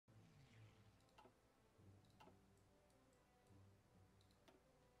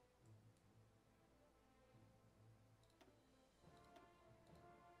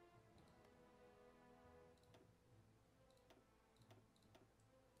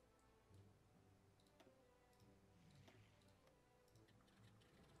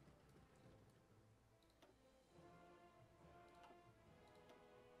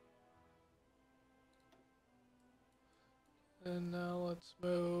And now let's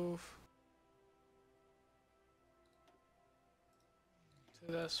move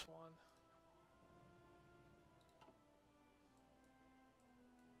to this one.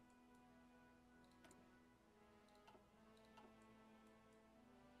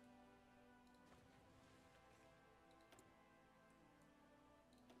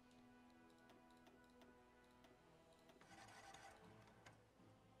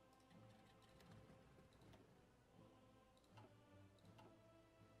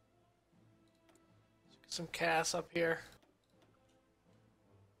 Some CAS up here.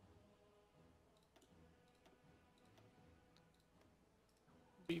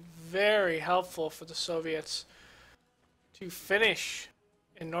 Be very helpful for the Soviets to finish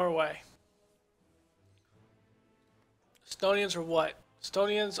in Norway. Estonians are what?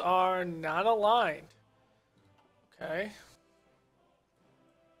 Estonians are not aligned. Okay.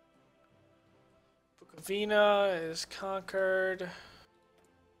 Bukovina is conquered.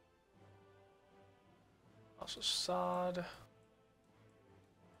 Also Sod.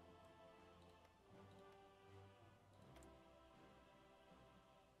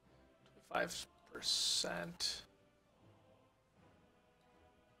 5%.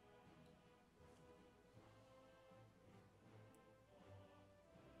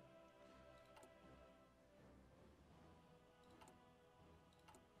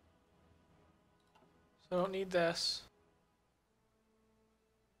 So I don't need this.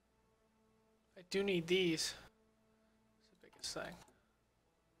 I do need these. It's the biggest thing.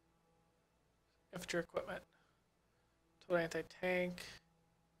 Infantry equipment. Total anti-tank.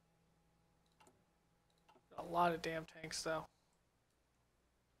 A lot of damn tanks though.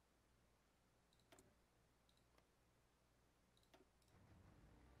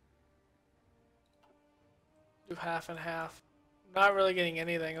 Do half and half. Not really getting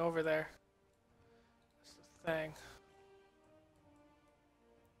anything over there. That's the thing.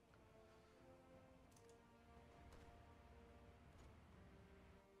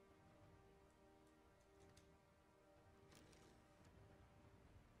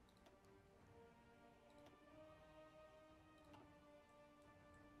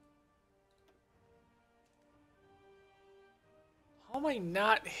 How am I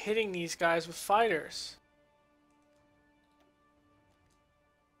not hitting these guys with fighters?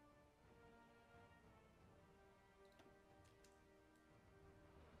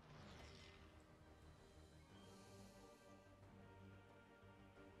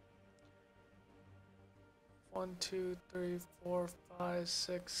 One, two, three, four, five,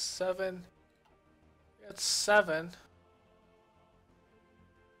 six, seven. That's 7.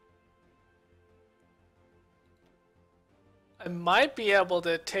 I might be able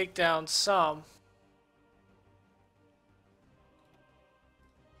to take down some.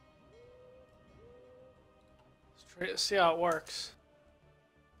 Let's see how it works.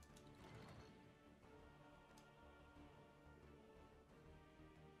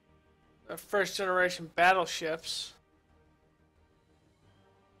 The first generation battleships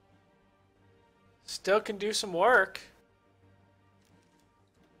still can do some work.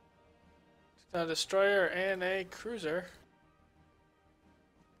 A destroyer and a cruiser.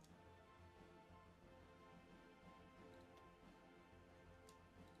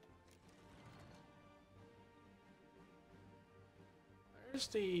 There's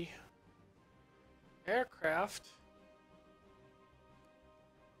the aircraft.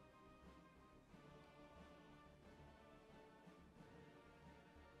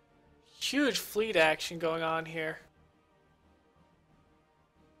 Huge fleet action going on here.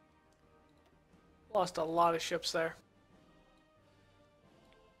 Lost a lot of ships there.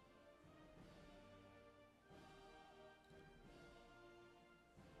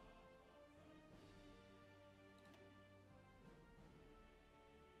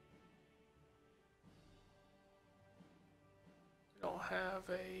 We don't have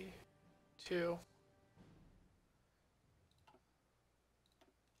a 2.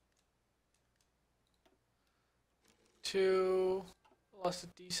 Lost a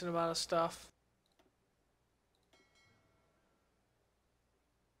decent amount of stuff.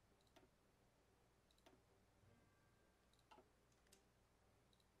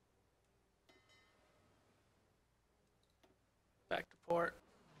 Back to port.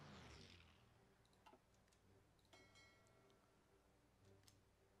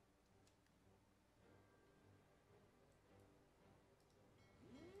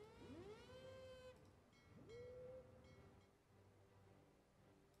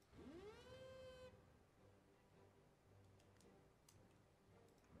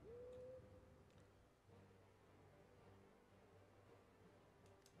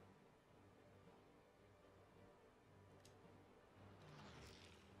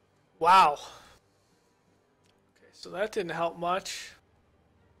 Wow. Okay, so that didn't help much.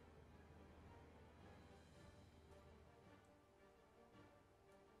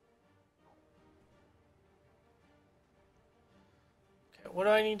 Okay, what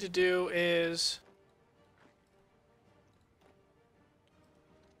I need to do is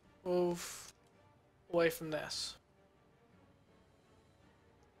move away from this.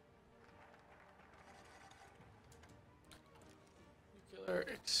 Nuclear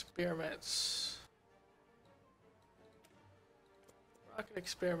experiments. Rocket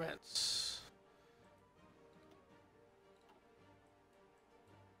experiments.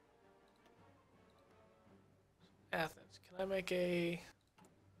 Athens. Can I make a...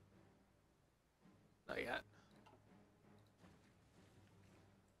 Not yet.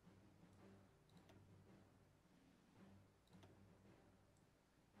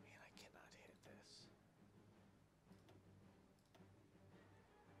 Man, I cannot hit this.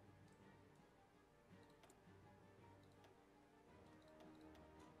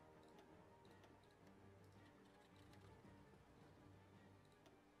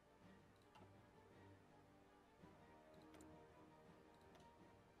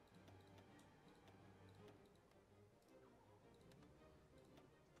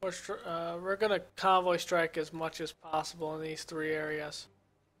 We're gonna convoy strike as much as possible in these three areas.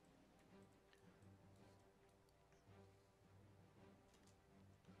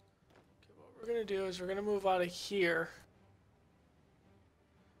 Okay, what we're gonna do is we're gonna move out of here.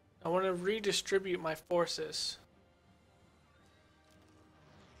 I want to redistribute my forces.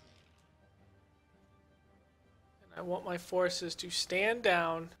 And I want my forces to stand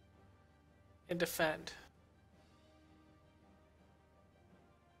down and defend.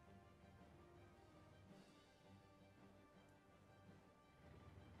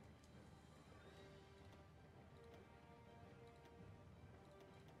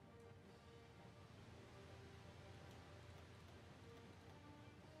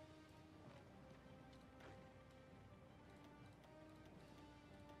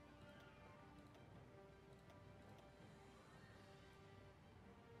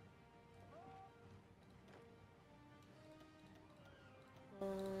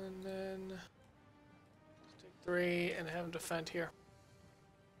 And then let's take 3 and have them defend here.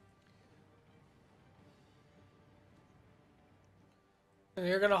 And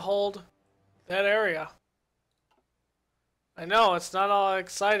you're gonna hold that area. I know it's not all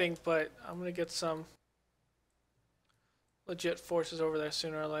exciting, but I'm gonna get some legit forces over there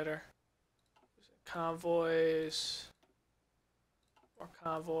sooner or later. Convoys, more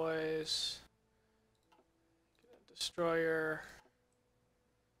convoys, destroyer.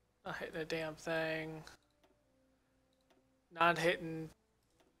 Not hitting a damn thing. Not hitting.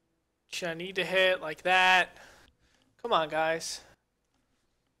 I need to hit like that. Come on, guys.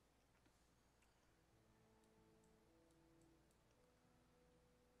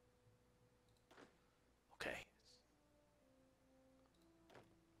 Okay.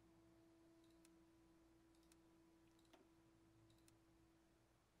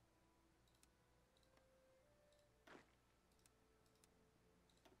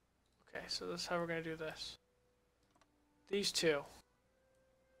 Okay, so this is how we're going to do this. These two.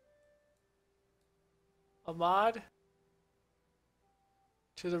 Ahmad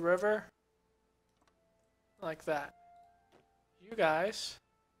to the river. Like that. You guys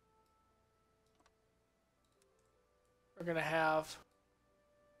are going to have...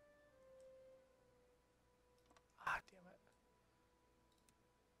 Ah, damn it.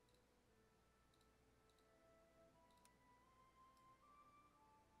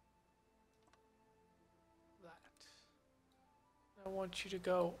 That. I want you to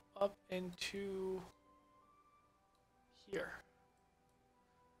go up into here.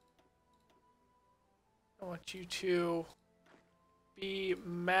 I want you to be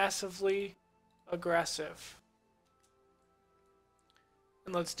massively aggressive.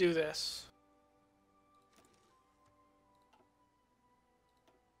 And let's do this.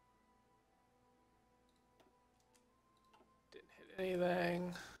 Didn't hit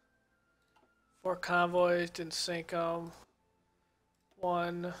anything. 4 convoys, didn't sink them.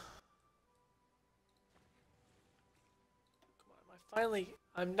 1. Come on,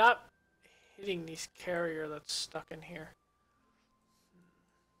 I'm not hitting these carrier that's stuck in here.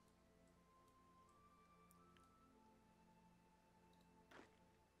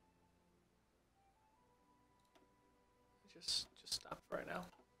 Just stop right now.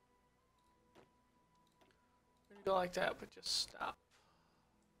 I'm gonna go like that, but just stop.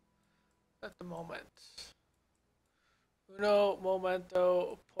 At the moment. Uno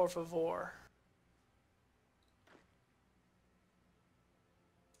momento, por favor.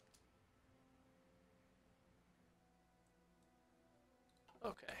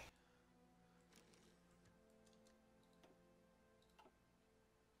 Okay.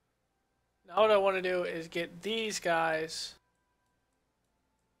 Now what I want to do is get these guys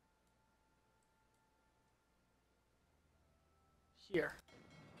here.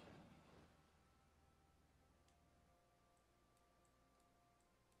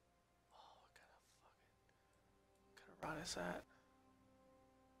 Oh, what kind of run is that?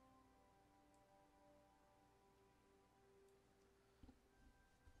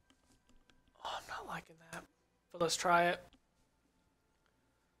 Oh, I'm not liking that. But let's try it.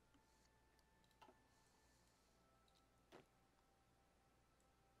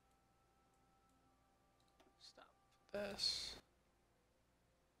 Stop this.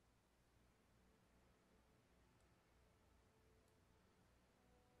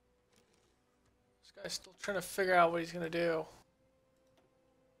 This guy's still trying to figure out what he's gonna do.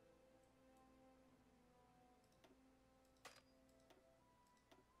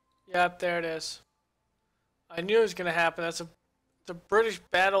 Yep, there it is. I knew it was gonna happen. That's the British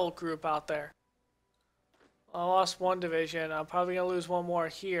battle group out there. I lost one division. I'm probably gonna lose one more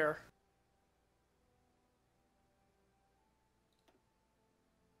here.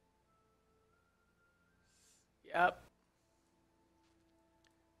 Yep.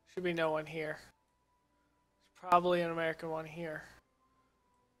 Should be no one here. There's probably an American one here.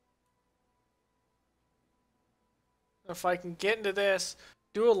 If I can get into this,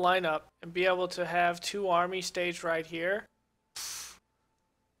 do a lineup, and be able to have two armies staged right here,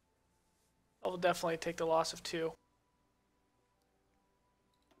 I will definitely take the loss of two.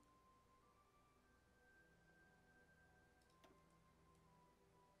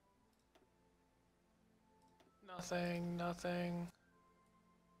 Nothing, nothing.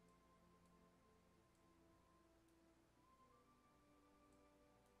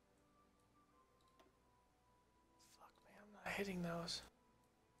 Fuck, man, I'm not hitting those.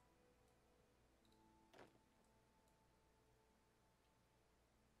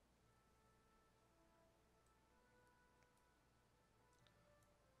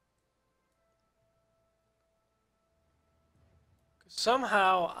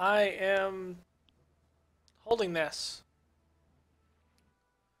 Somehow I am holding this.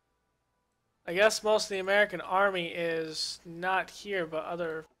 I guess most of the American army is not here but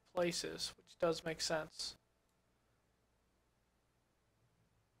other places, which does make sense.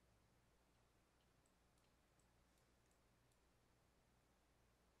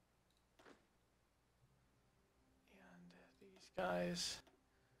 And these guys...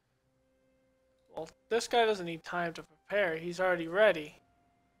 Well, this guy doesn't need time to prepare. He's already ready.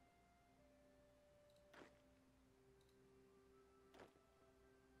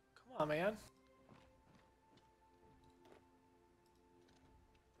 Come on, man.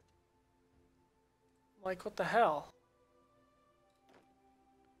 Like, what the hell?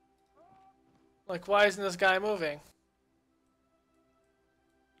 Like, why isn't this guy moving?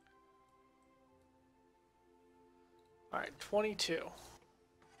 Alright, 22.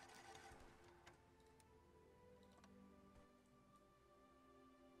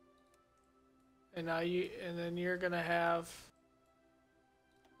 And now and then you're gonna have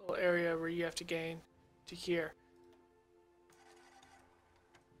a little area where you have to gain to here.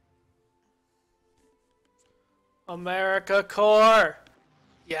 America Corps!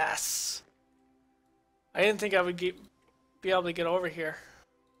 Yes! I didn't think I would be able to get over here.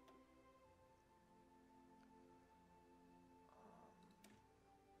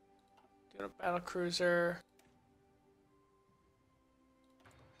 Doing a battle cruiser.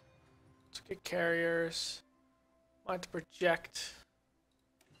 Let's get carriers. Want to project.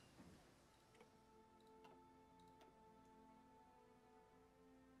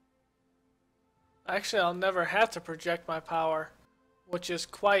 Actually, I'll never have to project my power, which is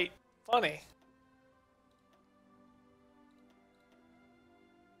quite funny.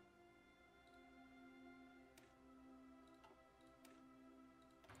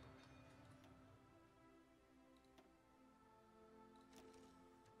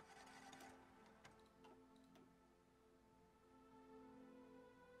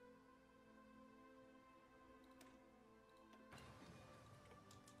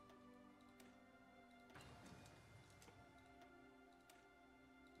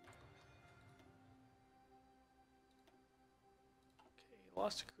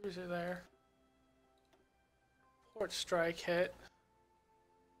 Lost a cruiser there. Port strike hit.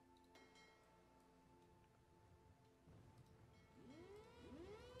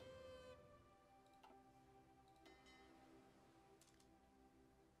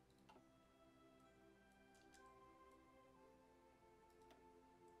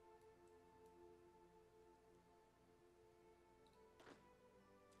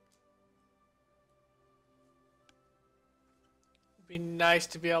 Be nice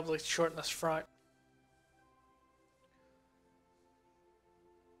to be able to shorten this front.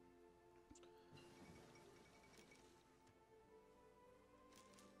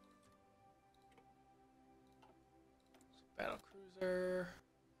 Battle cruiser.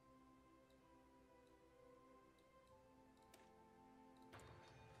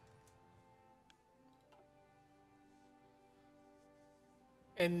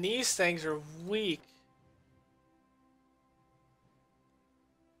 And these things are weak.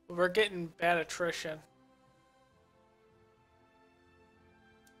 We're getting bad attrition.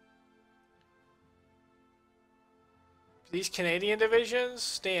 These Canadian divisions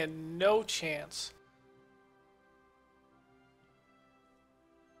stand no chance.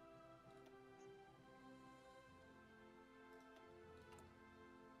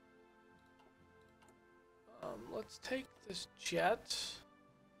 Let's take this jet.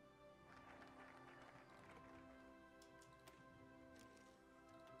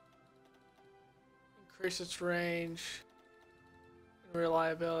 Increase its range and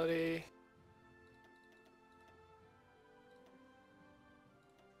reliability.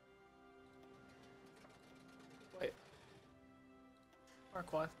 Wait.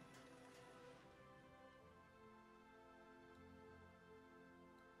 Mark 1.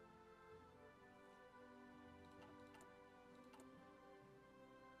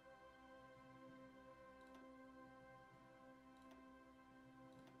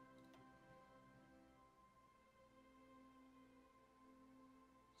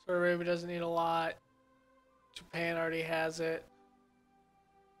 Saudi Arabia doesn't need a lot. Japan already has it.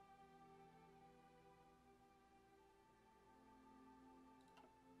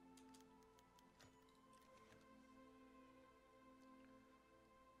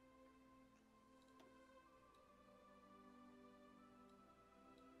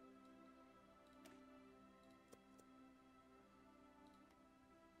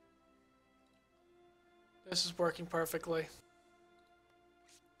 This is working perfectly.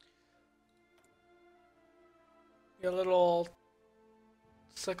 Your little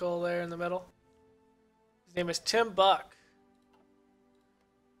sickle there in the middle. His name is Tim Buck.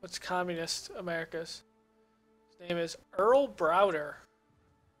 What's Communist America's? His name is Earl Browder.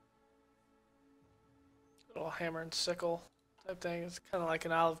 Little hammer and sickle type thing. It's kind of like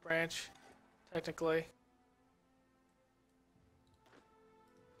an olive branch, technically.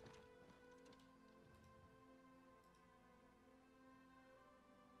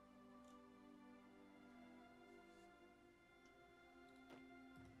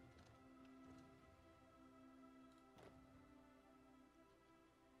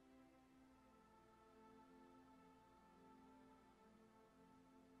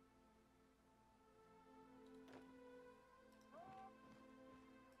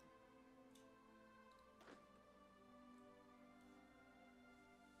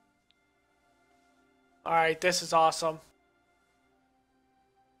 Alright, this is awesome.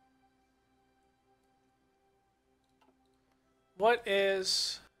 What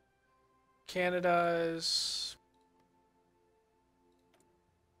is Canada's...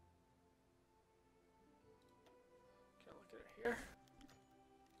 Can I look at it here?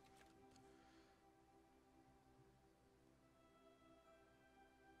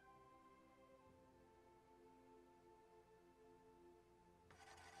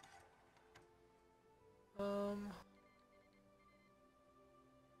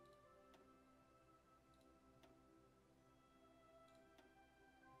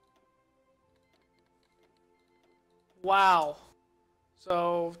 Wow.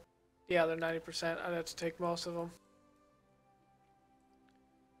 So, yeah, they're 90%. I'd have to take most of them.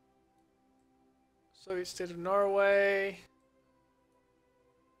 Soviet state of Norway.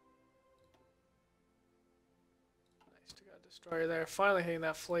 Nice, took out a destroyer there. Finally hitting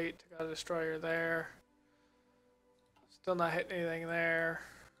that fleet. Took out a destroyer there. Still not hitting anything there.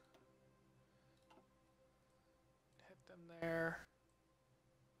 Hit them there.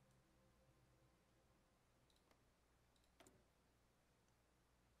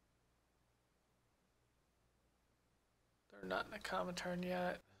 They're not in a common turn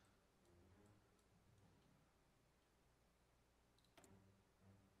yet.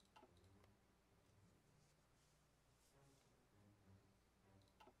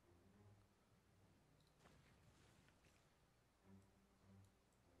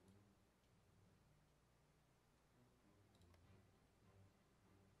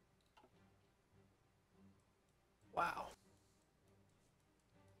 Wow.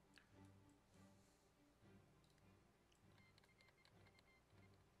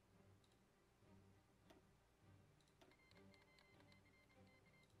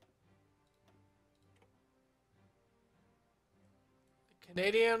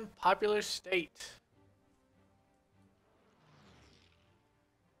 Canadian popular state.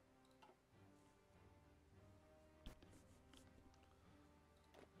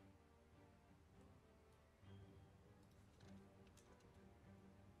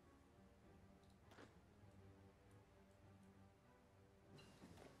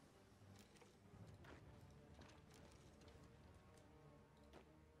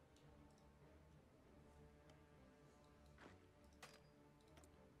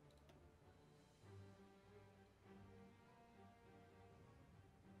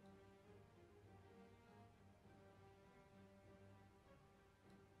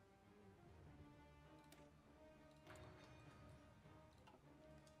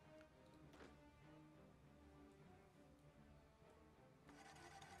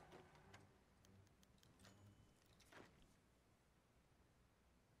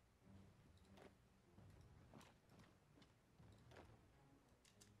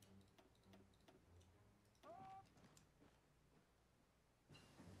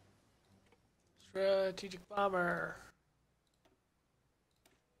 Strategic bomber.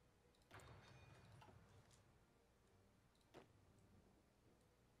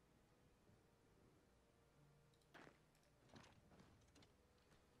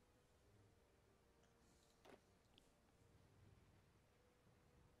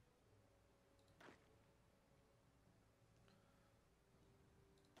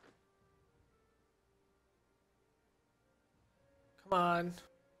 Come on.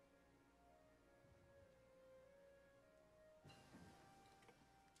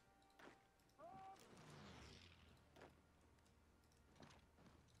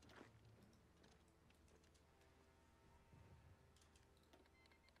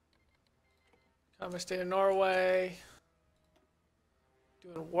 Come state of Norway.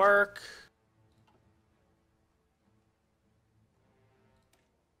 Doing work.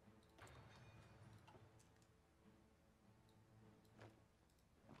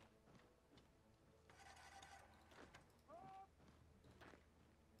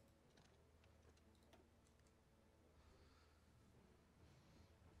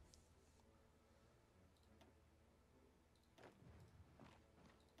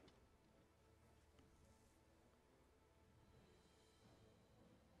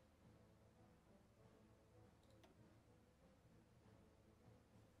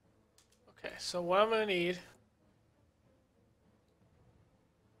 Okay, so what I'm gonna need.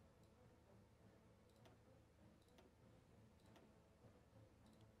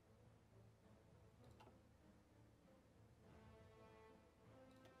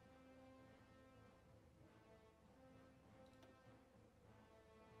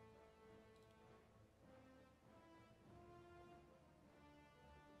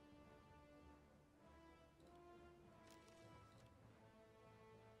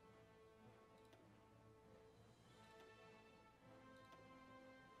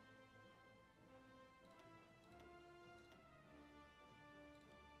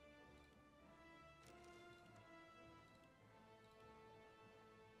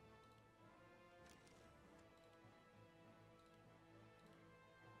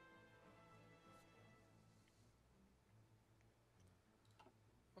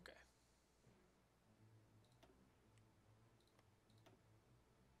 Okay.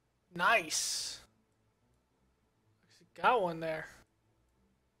 Nice. Actually got one there.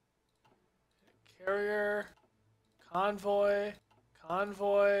 Carrier, convoy,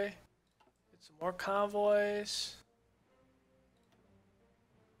 convoy. Get some more convoys.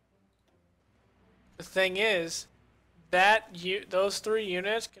 The thing is, those 3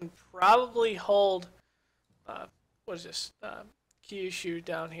 units can probably hold. What is this? Kyushu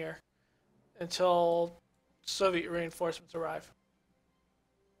down here until Soviet reinforcements arrive.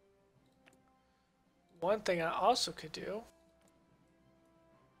 One thing I also could do.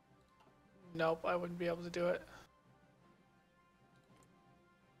 Nope, I wouldn't be able to do it.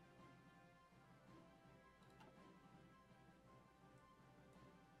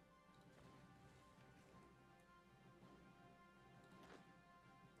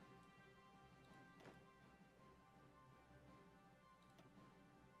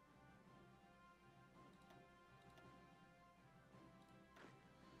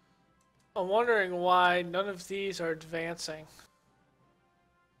 I'm wondering why none of these are advancing.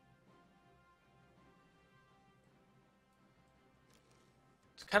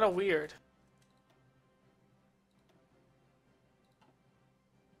 It's kind of weird.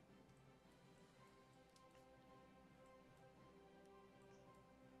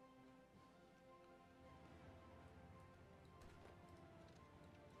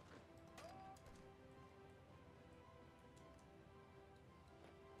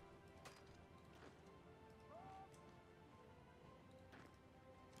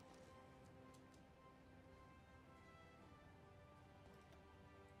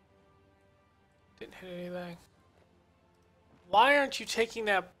 hit anything. Why aren't you taking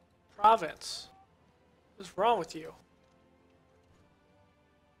that province? What's wrong with you?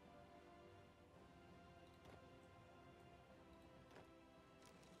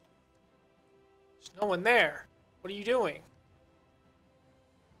 There's no one there. What are you doing?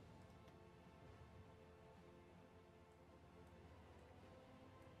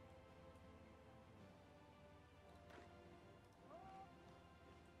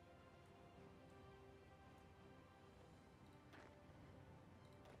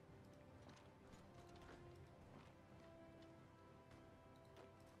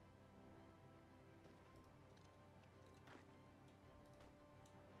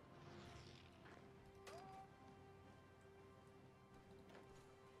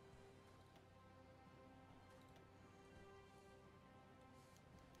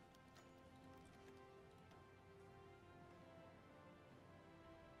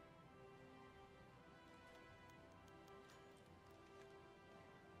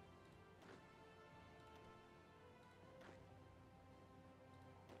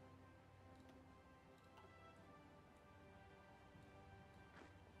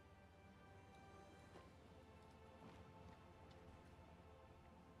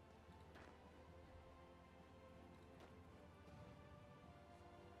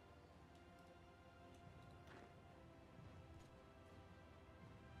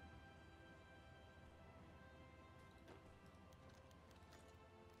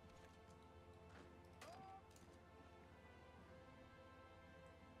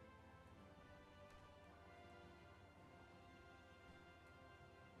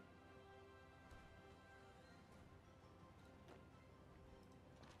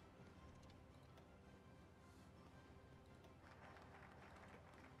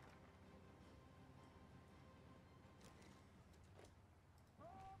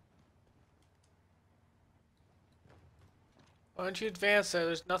 Why don't you advance there?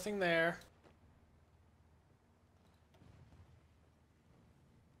 There's nothing there.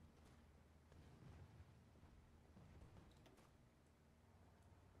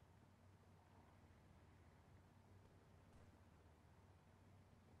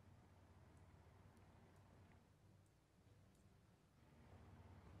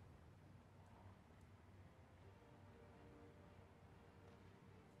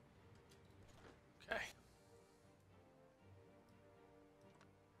 Okay.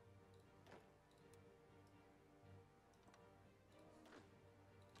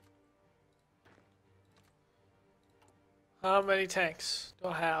 How many tanks do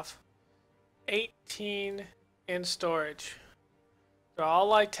I have? 18 in storage. They're all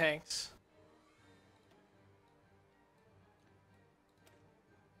light tanks.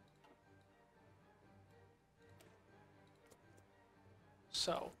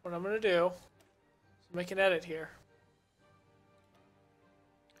 So, what I'm going to do is make an edit here.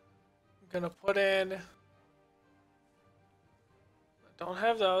 I'm going to put in... I don't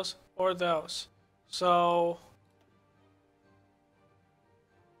have those or those. So...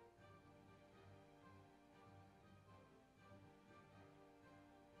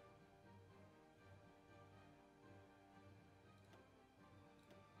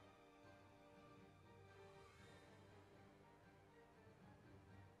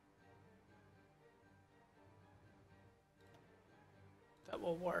 that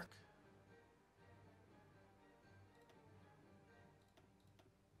will work.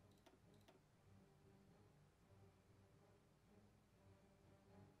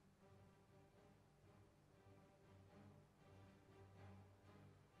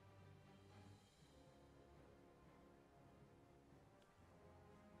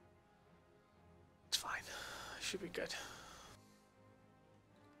 It's fine. Should be good.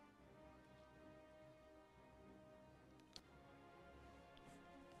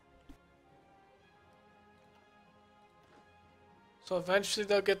 So eventually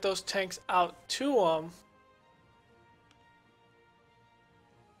they'll get those tanks out to them.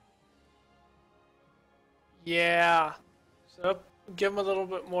 Yeah. So that'll give them a little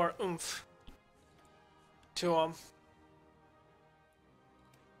bit more oomph to them.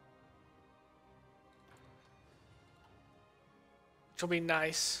 Which will be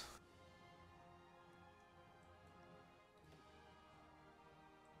nice.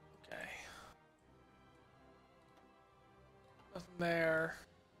 Okay. Nothing there.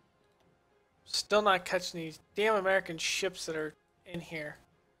 Still not catching these damn American ships that are in here.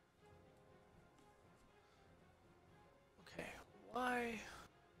 Okay, why?